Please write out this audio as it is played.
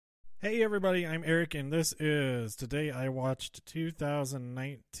Hey everybody, I'm Eric, and this is Today I Watched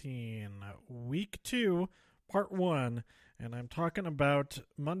 2019, Week 2, Part 1, and I'm talking about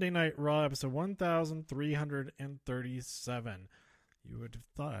Monday Night Raw, episode 1337. You would have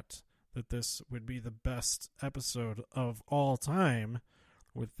thought that this would be the best episode of all time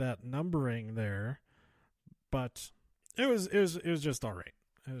with that numbering there, but it was just alright.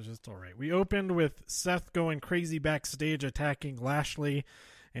 It was just alright. We opened with Seth going crazy backstage, attacking Lashley,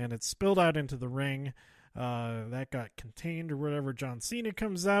 and it spilled out into the ring. That got contained or whatever. John Cena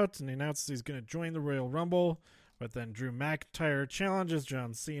comes out and he announces he's going to join the Royal Rumble, but then Drew McIntyre challenges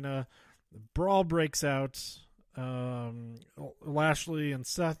John Cena. The brawl breaks out. Lashley and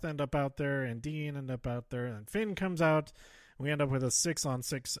Seth end up out there, and Dean end up out there, and Finn comes out. We end up with a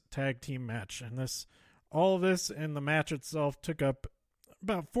 6-on-6 tag team match, and all of this and the match itself took up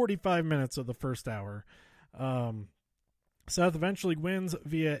about 45 minutes of the first hour. Seth eventually wins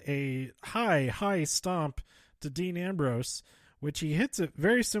via a high stomp to Dean Ambrose, which he hits it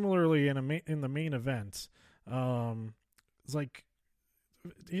very similarly in the main event.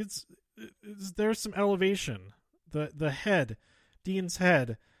 There's some elevation. The head, Dean's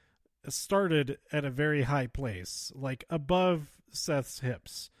head, started at a very high place, like above Seth's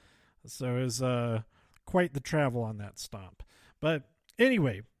hips. So it was quite the travel on that stomp. But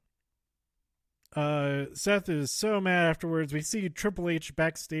anyway, Seth is so mad afterwards. We see Triple H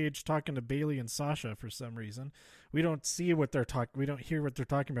backstage talking to Bayley and Sasha for some reason. We don't see what they're talking. We don't hear what they're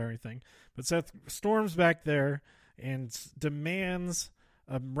talking about or anything. But Seth storms back there and demands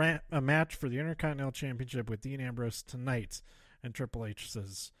a match for the Intercontinental Championship with Dean Ambrose tonight. And Triple H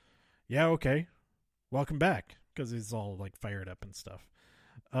says, "Yeah, okay, welcome back," because he's all like fired up and stuff.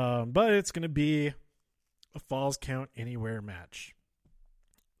 But it's going to be a Falls Count Anywhere match.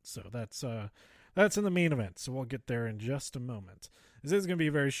 So that's in the main event, so we'll get there in just a moment. This is going to be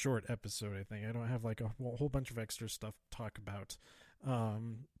a very short episode, I think. I don't have like a whole bunch of extra stuff to talk about.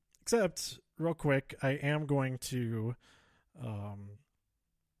 Except, real quick, I am going to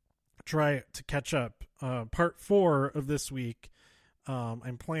try to catch up. Part 4 of this week,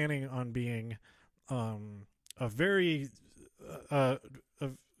 I'm planning on being a very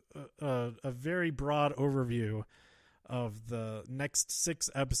broad overview of the next 6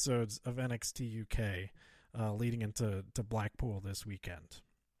 episodes of NXT UK leading into Blackpool this weekend.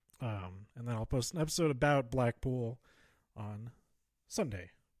 And then I'll post an episode about Blackpool on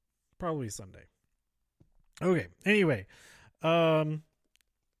Sunday. Probably Sunday. Okay, anyway.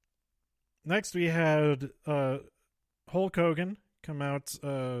 Next we had Hulk Hogan come out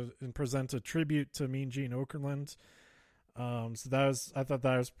and present a tribute to Mean Gene Okerlund. So I thought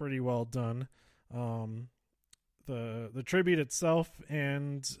that was pretty well done. The tribute itself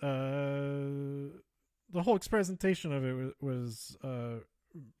and the Hulk's presentation of it was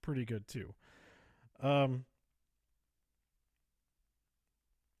pretty good too.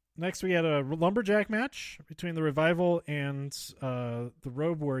 Next, we had a lumberjack match between the Revival and the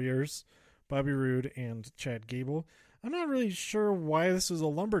Road Warriors, Bobby Roode and Chad Gable. I'm not really sure why this is a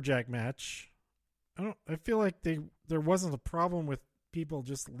lumberjack match. I feel like there wasn't a problem with people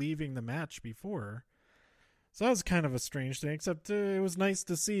just leaving the match before. So that was kind of a strange thing, except it was nice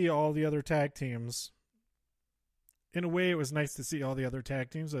to see all the other tag teams. In a way, it was nice to see all the other tag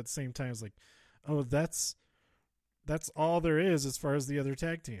teams, but at the same time, it's like, oh, that's all there is as far as the other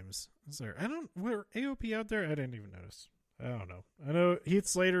tag teams. Were AOP out there? I didn't even notice. I don't know. I know Heath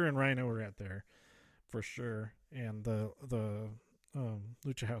Slater and Rhino were out there for sure, and the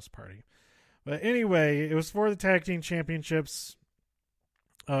Lucha House Party. But anyway, it was for the tag team championships.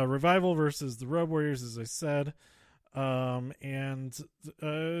 Revival versus the Road Warriors, as I said. And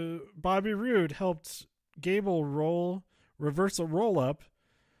Bobby Roode helped Gable reverse a roll-up,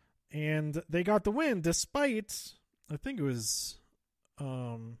 and they got the win despite, I think it was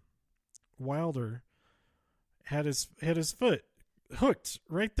Wilder had his foot hooked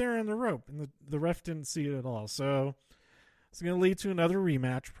right there on the rope, and the ref didn't see it at all. So it's going to lead to another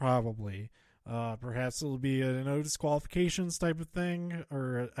rematch, probably. Perhaps it'll be a no disqualifications type of thing,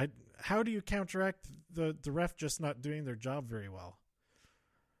 or how do you counteract the ref just not doing their job very well?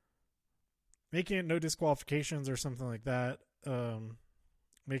 Making it no disqualifications or something like that.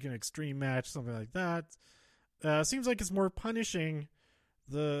 Make an extreme match, something like that. Seems like it's more punishing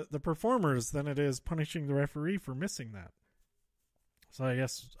the performers than it is punishing the referee for missing that. So I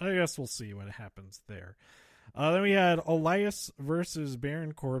guess we'll see what happens there. Then we had Elias versus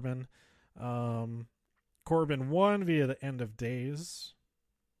Baron Corbin. Corbin won via the end of days.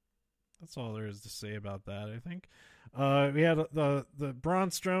 That's all there is to say about that, I think. We had the Braun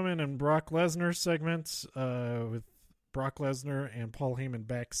Strowman and Brock Lesnar segment with Brock Lesnar and Paul Heyman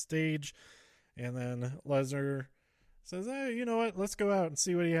backstage, and then Lesnar says, hey, you know what, let's go out and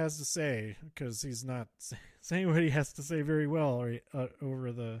see what he has to say, because he's not saying what he has to say very well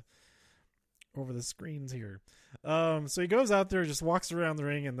over the screens here. So he goes out there, just walks around the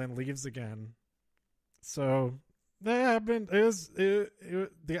ring, and then leaves again. So that happened. The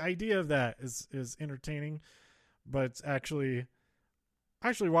idea of that is entertaining, but actually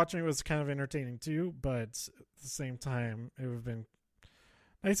watching it was kind of entertaining too. But at the same time, it would have been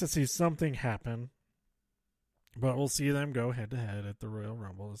nice to see something happen. But we'll see them go head to head at the Royal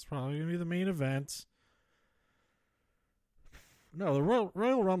Rumble. It's probably going to be the main event. No, the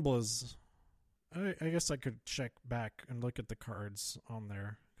Royal Rumble is... I guess I could check back and look at the cards on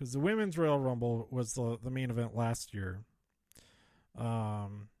there. Because the Women's Royal Rumble was the main event last year. So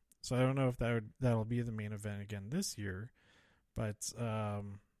I don't know if that'll be the main event again this year. But,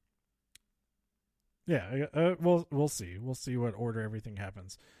 we'll see. We'll see what order everything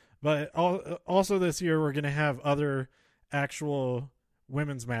happens. But also this year, we're going to have other actual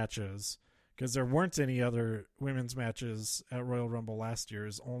women's matches, because there weren't any other women's matches at Royal Rumble last year.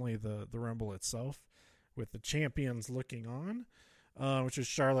 It's only the Rumble itself, with the champions looking on, which is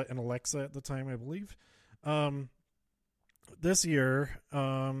Charlotte and Alexa at the time, I believe. This year,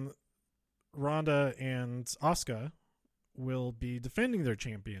 Ronda and Asuka will be defending their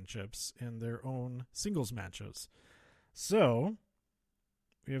championships in their own singles matches. So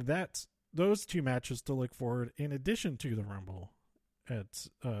we have those two matches to look forward in addition to the Rumble at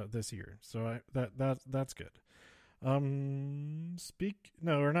this year. So that's good. No,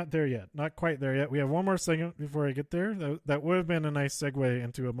 we're not there yet. Not quite there yet. We have one more segment before I get there. That would have been a nice segue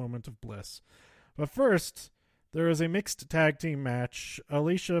into a moment of bliss. But first, there is a mixed tag team match.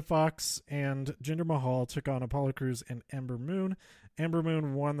 Alicia Fox and Jinder Mahal took on Apollo Crews and Ember Moon. Ember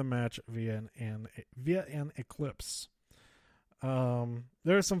Moon won the match via an eclipse.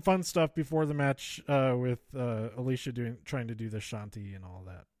 There's some fun stuff before the match with Alicia trying to do the Shanti and all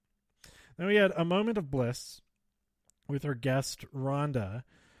that. Then we had a moment of bliss with her guest Ronda,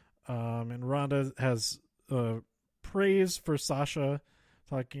 and Ronda has praise for Sasha,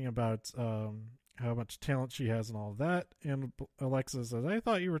 talking about how much talent she has and all of that. And Alexa says, "I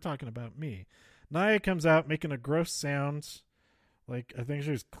thought you were talking about me." Nia comes out making a gross sound, like I think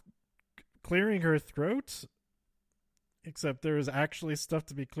she was clearing her throat. Except there is actually stuff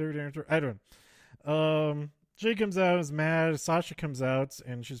to be cleared in her throat. I don't know. She comes out, is mad. Sasha comes out,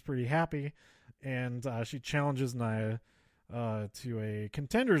 and she's pretty happy. And she challenges Nia to a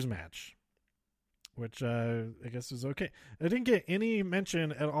contenders match, which I guess is okay. I didn't get any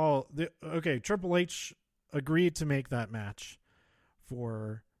mention at all. Triple H agreed to make that match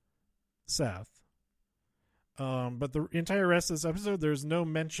for Seth. But the entire rest of this episode, there's no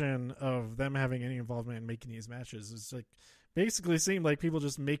mention of them having any involvement in making these matches. It's like basically seemed like people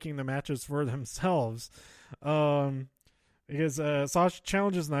just making the matches for themselves. Because Sasha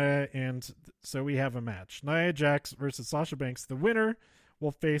challenges Nia, and so we have a match. Nia Jax versus Sasha Banks. The winner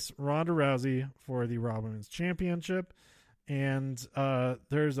will face Ronda Rousey for the Raw Women's Championship. And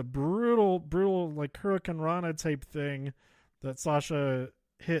there's a brutal, like Hurricane Rana type thing that Sasha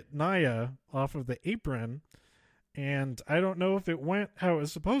hit Nia off of the apron. And I don't know if it went how it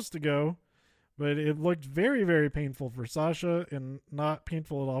was supposed to go, but it looked very, very painful for Sasha and not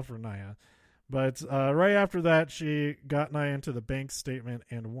painful at all for Nia. But right after that, she got Nia into the Banks statement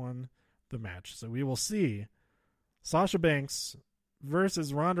and won the match. So we will see Sasha Banks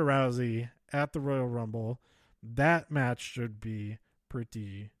versus Ronda Rousey at the Royal Rumble. That match should be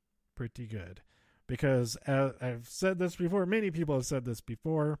pretty good. Because I've said this before, many people have said this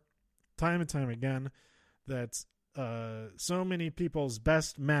before, time and time again, that so many people's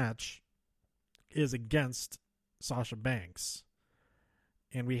best match is against Sasha Banks,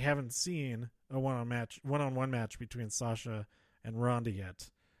 and we haven't seen a one-on-one match between Sasha and Ronda yet.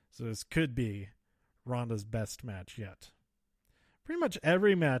 So this could be Ronda's best match yet. Pretty much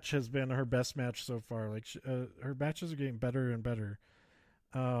every match has been her best match so far. Like her matches are getting better and better.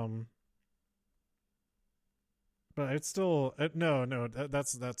 But it's still no.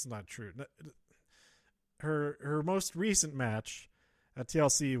 That's not true. Her most recent match at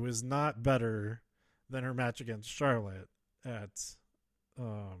TLC was not better than her match against Charlotte at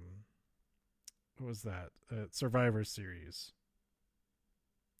what was that? At Survivor Series.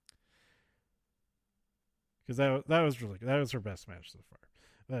 Because that was her best match so far.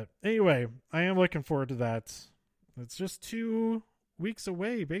 But anyway, I am looking forward to that. It's just 2 weeks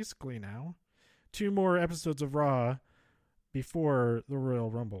away basically now. 2 more episodes of Raw before the Royal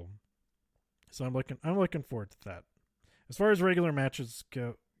Rumble. So I'm looking forward to that. As far as regular matches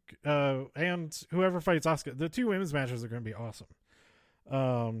go, and whoever fights Asuka, the 2 women's matches are going to be awesome.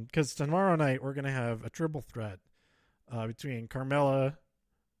 Because tomorrow night we're going to have a triple threat between Carmella,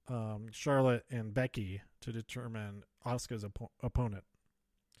 Charlotte, and Becky to determine Asuka's opponent.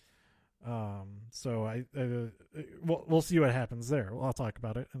 So we'll see what happens there. I'll talk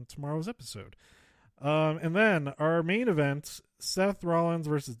about it in tomorrow's episode. And then our main event, Seth Rollins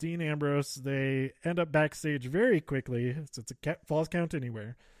versus Dean Ambrose. They end up backstage very quickly. It's a falls count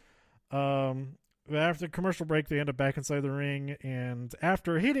anywhere. After the commercial break, they end up back inside the ring, and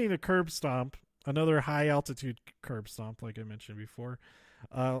after hitting a curb stomp, another high altitude curb stomp, like I mentioned before,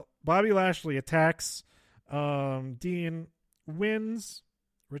 Bobby Lashley attacks. Dean wins,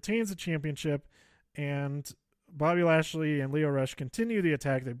 retains the championship, and Bobby Lashley and Lio Rush continue the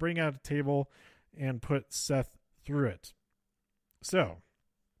attack. They bring out a table and put Seth through it. So,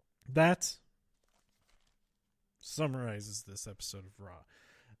 that summarizes this episode of Raw.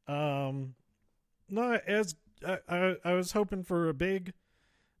 Not as I was hoping for a big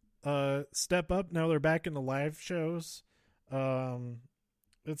step up. Now they're back in the live shows.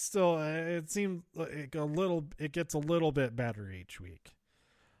 It's still it seems like it gets a little bit better each week.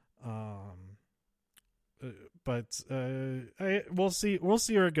 But we'll see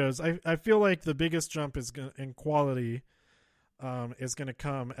where it goes. I feel like the biggest jump in quality is going to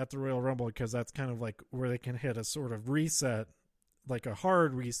come at the Royal Rumble, because that's kind of like where they can hit a sort of reset, like a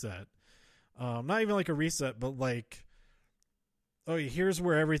hard reset. Not even like a reset, but like, oh, here's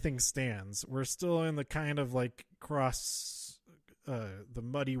where everything stands. We're still in the kind of like the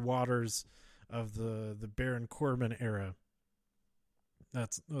muddy waters of the Baron Corbin era.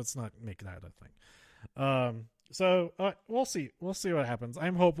 Let's not make that a thing. So we'll see what happens.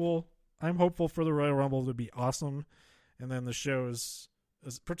 I'm hopeful for the Royal Rumble to be awesome, and then the shows,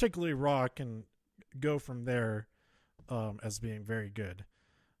 particularly Raw, can go from there as being very good.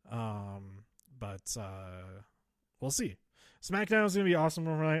 But we'll see. SmackDown is going to be awesome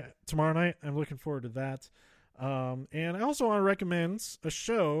tomorrow night. I'm looking forward to that. And I also want to recommend a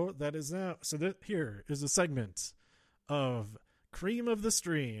show that is now. So here is a segment of Cream of the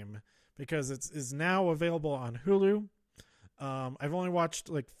Stream, because it is now available on Hulu. I've only watched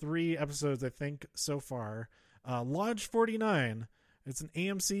like 3 episodes, I think, so far. Lodge 49. It's an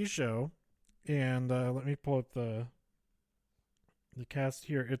AMC show, and let me pull up the cast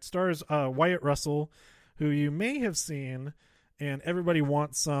here. It stars Wyatt Russell, who you may have seen in Everybody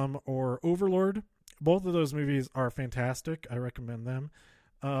Wants Some or Overlord. Both of those movies are fantastic. I recommend them.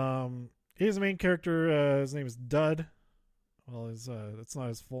 He's the main character. His name is Dud. Well, that's not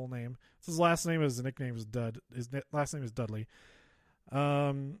his full name. It's his last name. His nickname is Dud. His last name is Dudley.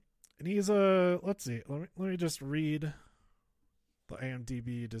 And he's let's see. Let me just read the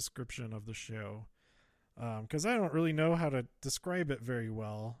IMDb description of the show, because I don't really know how to describe it very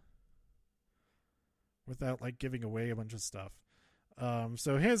well without like giving away a bunch of stuff.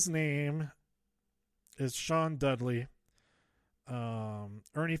 So his name is Sean Dudley.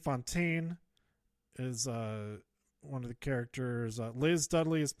 Ernie Fontaine is one of the characters. Liz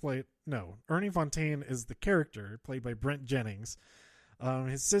Dudley is Ernie Fontaine is the character, played by Brent Jennings.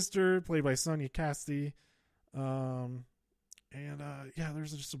 His sister, played by Sonia Cassidy. There's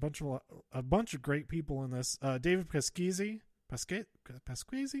just a bunch of great people in this. David Pasquesi.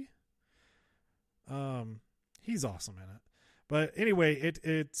 He's awesome in it. But anyway, it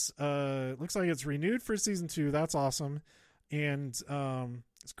looks like it's renewed for season 2. That's awesome. And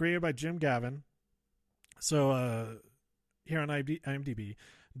it's created by Jim Gavin. So here on IMDb,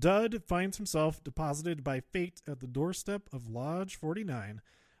 Dud finds himself deposited by fate at the doorstep of Lodge 49,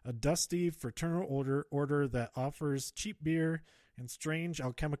 a dusty fraternal order that offers cheap beer and strange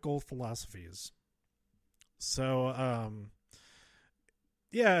alchemical philosophies. So,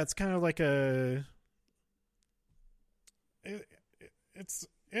 it's kind of like it's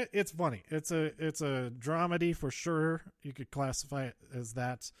funny. It's a dramedy for sure. You could classify it as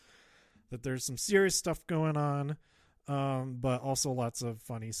that there's some serious stuff going on, but also lots of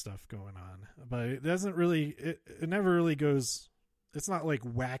funny stuff going on. But it doesn't really, it never really goes, it's not like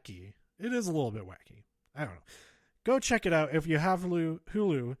wacky. It is a little bit wacky. I don't know. Go check it out if you have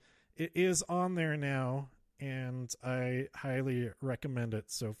Hulu. It is on there now, and I highly recommend it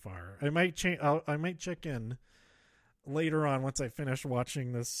so far. I might check in later on once I finish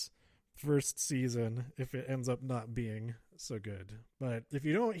watching this first season if it ends up not being so good. But if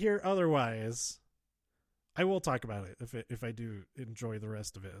you don't hear otherwise, I will talk about it if I do enjoy the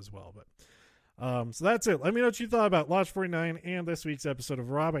rest of it as well. But so that's it. Let me know what you thought about Lodge 49 and this week's episode of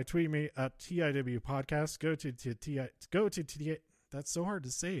Raw by tweeting me at TIW Podcast. Go to TI. That's so hard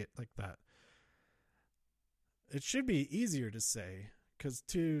to say it like that. It should be easier to say. because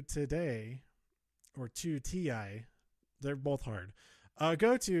to today or to TI, they're both hard.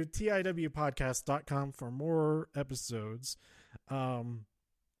 Go to tiwpodcast.com for more episodes.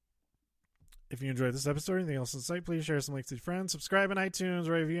 If you enjoyed this episode or anything else on the site, please share some links with your friends. Subscribe on iTunes,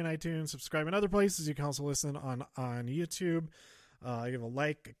 rate review on iTunes. Subscribe in other places. You can also listen on YouTube. Give a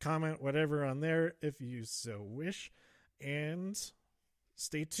like, a comment, whatever on there if you so wish. And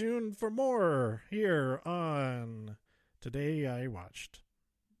stay tuned for more here on Today I Watched.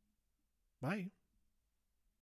 Bye.